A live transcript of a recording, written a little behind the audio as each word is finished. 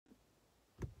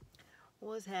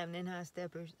What's happening, high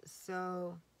steppers?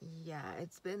 So, yeah, I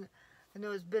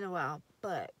know it's been a while,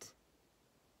 but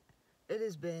it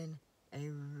has been a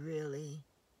really,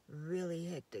 really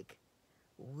hectic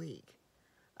week.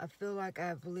 I feel like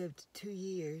I've lived 2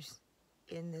 years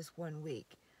in this one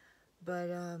week.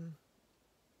 But, I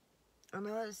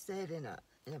know I said in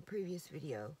a previous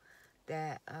video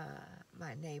that,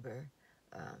 my neighbor,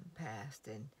 passed,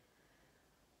 and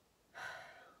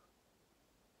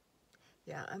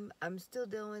yeah, I'm still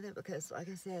dealing with it because, like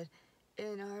I said,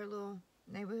 in our little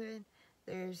neighborhood,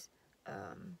 there's,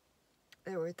 um,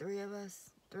 there were three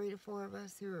to four of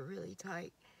us who were really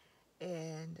tight,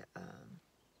 and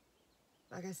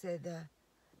like I said,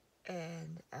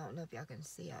 and I don't know if y'all can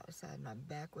see outside my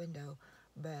back window,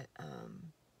 but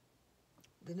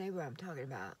the neighbor I'm talking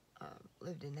about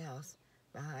lived in the house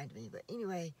behind me. But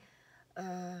anyway,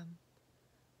 um,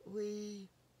 we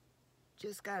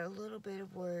just got a little bit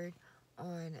of word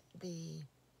on the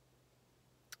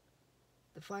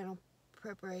final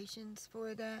preparations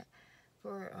for that,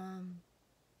 for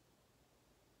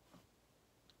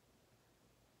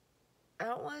I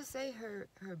don't want to say her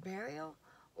burial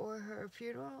or her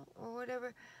funeral or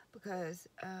whatever, because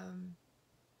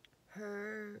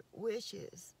her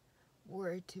wishes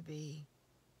were to be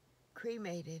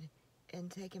cremated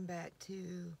and taken back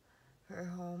to her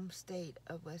home state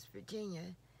of West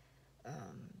Virginia,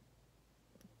 um,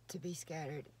 to be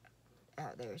scattered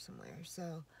out there somewhere.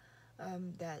 So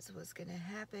that's what's going to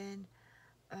happen.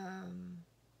 Um,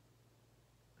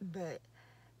 but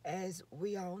as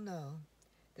we all know,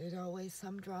 there's always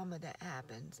some drama that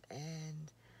happens,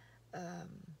 and um,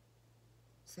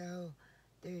 so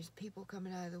there's people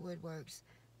coming out of the woodworks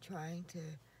trying to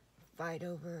fight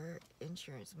over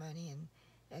insurance money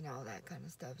and all that kind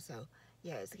of stuff. So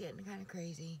yeah, it's getting kind of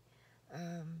crazy.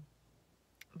 Um,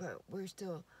 but we're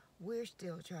still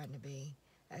trying to be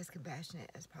as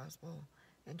compassionate as possible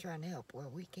and trying to help where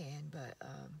we can. But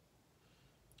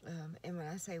and when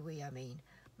I say we, I mean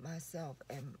myself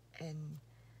and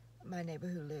my neighbor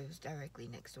who lives directly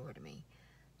next door to me.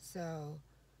 So,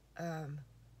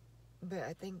 but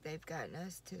I think they've gotten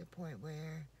us to the point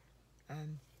where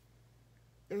um,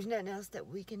 there's nothing else that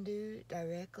we can do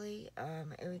directly.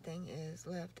 Everything is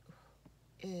left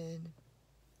in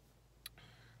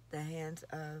the hands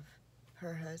of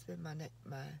her husband, my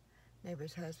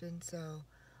neighbor's husband. So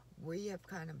we have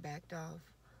kind of backed off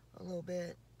a little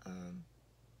bit,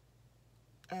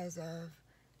 as of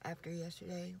after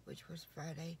yesterday, which was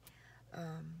Friday,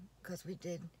 because we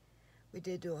did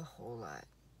do a whole lot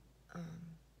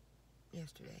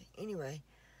yesterday. Anyway,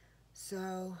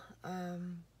 so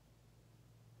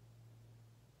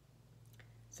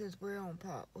since we're on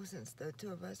pause, well, since the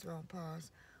two of us are on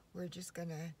pause, we're just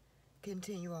gonna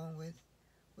continue on with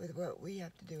what we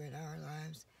have to do in our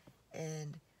lives,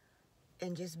 and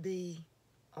just be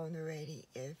on the ready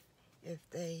if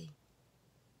they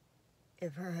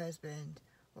if her husband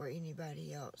or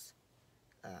anybody else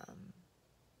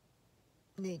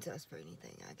needs us for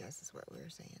anything, I guess is what we were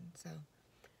saying. So,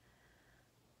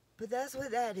 but that's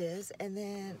what that is. And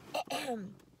then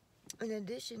in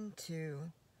addition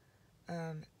to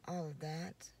all of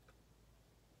that,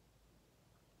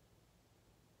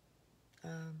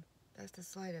 that's the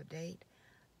slight update.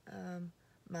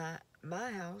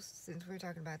 My house, since we're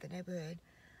talking about the neighborhood,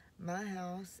 my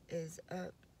house is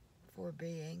up for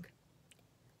being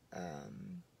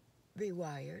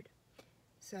rewired.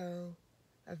 So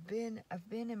I've been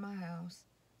in my house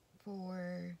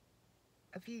for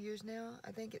a few years now.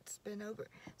 I think it's been over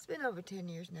 10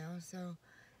 years now. So,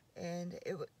 and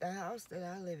the house that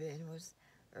I live in was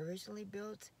originally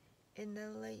built in the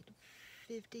late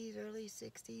 50s, early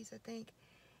 60s, I think.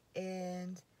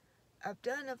 And I've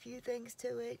done a few things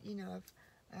to it. You know,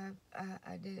 I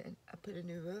put a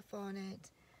new roof on it.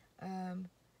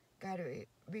 Got it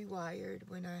rewired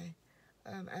when I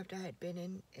after I had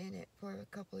been in it for a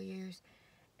couple of years,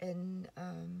 and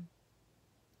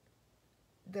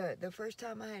the first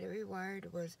time I had it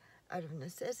rewired was out of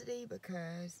necessity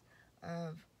because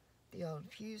of the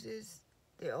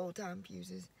old time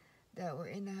fuses that were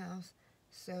in the house.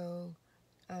 So,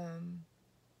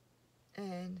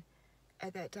 and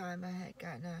at that time I had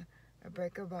gotten a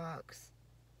breaker box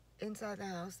inside the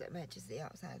house that matches the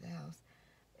outside of the house,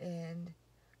 and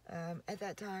at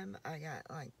that time I got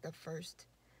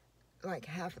like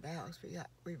half of the house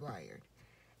rewired,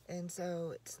 and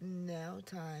so it's now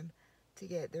time to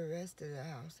get the rest of the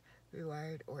house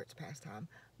rewired, or it's past time.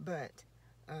 But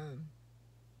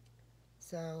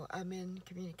so I'm in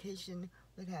communication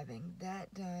with having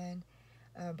that done,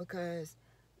 because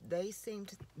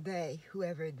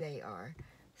whoever they are,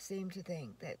 seem to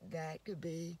think that that could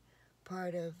be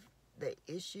part of the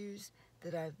issues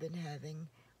that I've been having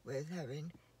with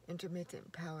having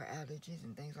intermittent power outages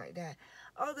and things like that.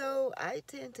 Although I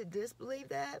tend to disbelieve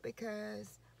that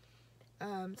because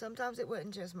sometimes it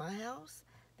wasn't just my house.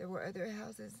 There were other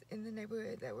houses in the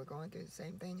neighborhood that were going through the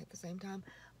same thing at the same time.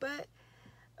 But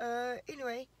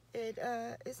anyway,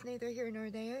 it's neither here nor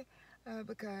there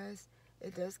because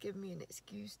it does give me an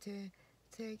excuse to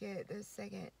get the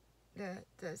second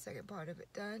part of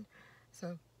it done.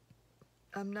 So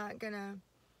I'm not gonna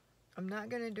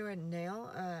do it now.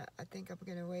 I think I'm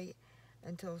gonna wait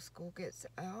until school gets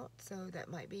out. So that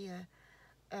might be a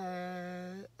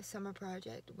summer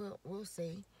project. We'll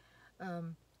see.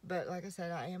 But like I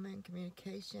said, I am in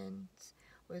communications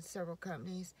with several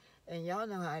companies, and y'all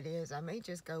know how it is. I may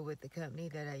just go with the company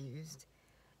that I used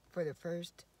for the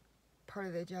first part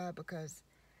of the job because,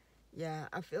 yeah,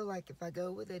 I feel like if I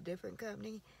go with a different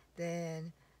company,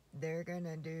 then they're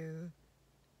gonna do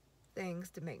things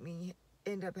to make me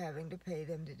end up having to pay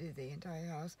them to do the entire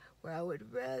house, where I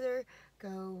would rather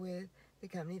go with the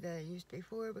company that I used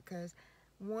before because,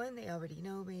 one, they already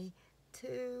know me,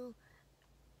 two,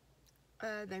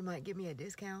 they might give me a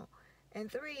discount,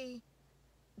 and three,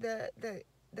 the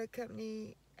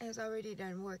company has already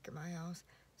done work in my house,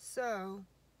 so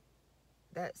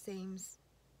that seems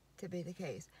to be the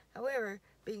case. However,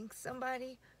 being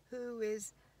somebody who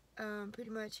is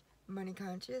pretty much money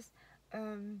conscious,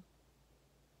 I'm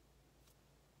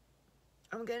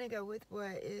gonna go with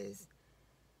what is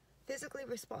physically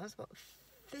responsible,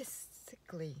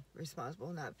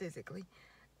 not physically,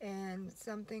 and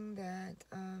something that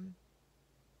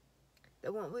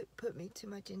that won't put me too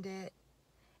much in debt,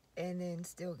 and then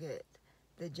still get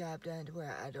the job done to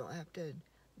where I don't have to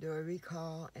do a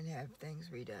recall and have things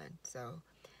redone. So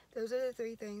those are the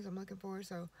three things I'm looking for.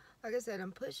 So like I said,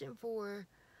 I'm pushing for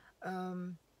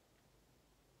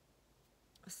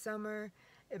summer.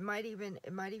 It might even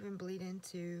bleed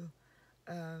into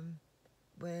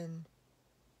when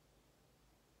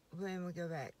we go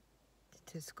back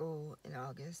to school in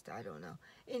August. I don't know.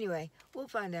 Anyway, we'll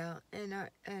find out.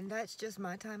 And that's just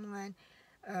my timeline.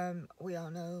 We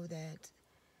all know that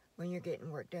when you're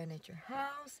getting work done at your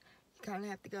house, you kind of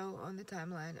have to go on the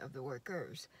timeline of the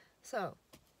workers. So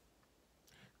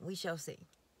we shall see.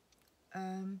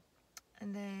 And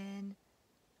then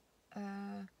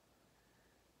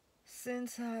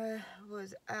since I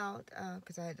was out,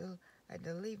 because I had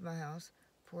to leave my house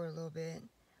for a little bit.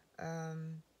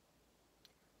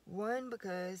 One,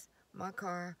 because my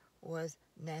car was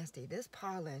nasty. This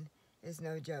pollen is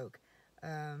no joke.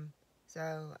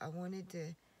 So I wanted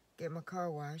to get my car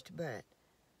washed, but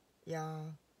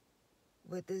y'all,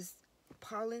 with this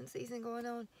pollen season going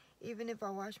on, even if I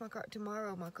wash my car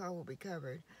tomorrow, my car will be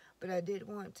covered. But I did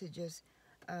want to just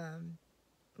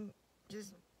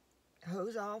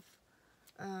hose off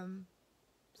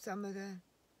some of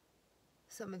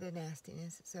the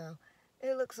nastiness. So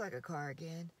it looks like a car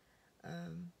again.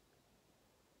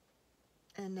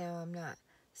 And now I'm not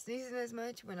sneezing as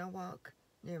much when I walk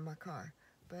near my car,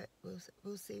 but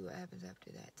we'll see what happens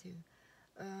after that too.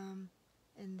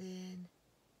 And then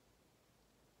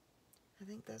I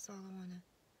think that's all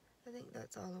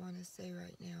I wanna say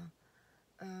right now.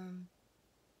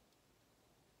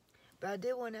 But I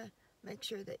did want to make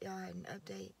sure that y'all had an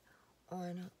update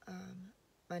on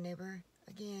my neighbor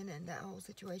again and that whole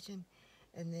situation,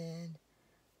 and then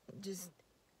just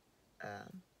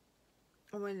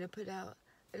I wanted to put out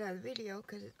another video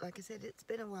because, like I said, it's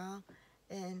been a while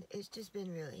and it's just been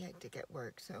really hectic at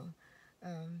work. So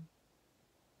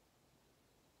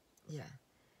yeah,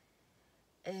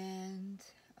 and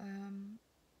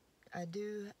I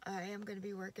am going to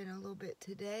be working a little bit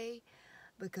today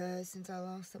because since I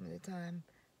lost some of the time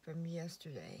from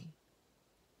yesterday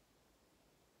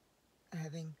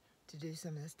having to do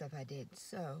some of the stuff I did,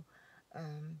 so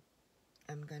I'm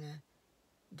gonna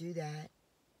do that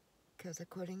because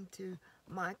according to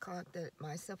my clock, that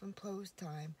my self-imposed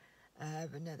time, I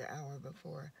have another hour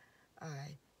before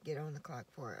I get on the clock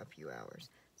for a few hours.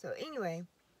 So anyway,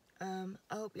 I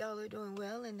hope y'all are doing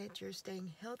well and that you're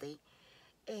staying healthy,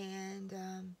 and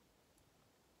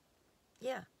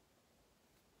yeah,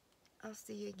 I'll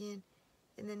see you again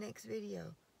in the next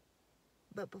video.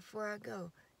 But before I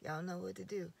go, y'all know what to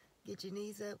do. Get your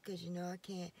knees up because you know I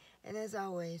can't. And as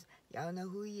always, y'all know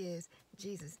who he is.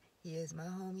 Jesus. He is my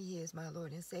homie. He is my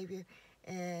Lord and Savior.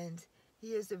 And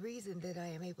he is the reason that I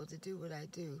am able to do what I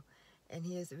do. And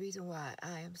he is the reason why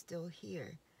I am still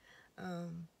here.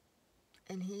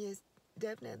 And he is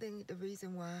definitely the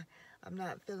reason why I'm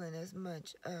not feeling as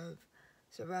much of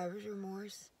survivor's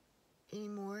remorse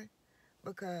anymore,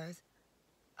 because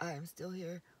I am still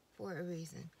here for a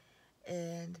reason.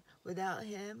 And without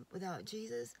him, without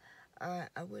Jesus, I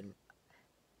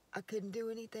couldn't do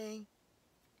anything.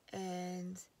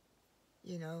 And,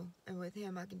 and with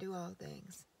him I can do all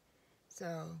things.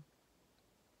 So,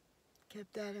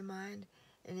 keep that in mind.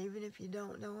 And even if you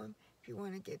don't know him, if you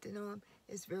want to get to know him,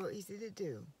 it's real easy to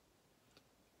do.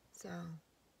 So,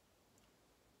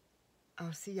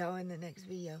 I'll see y'all in the next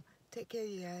video. Take care,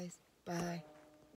 you guys. Bye.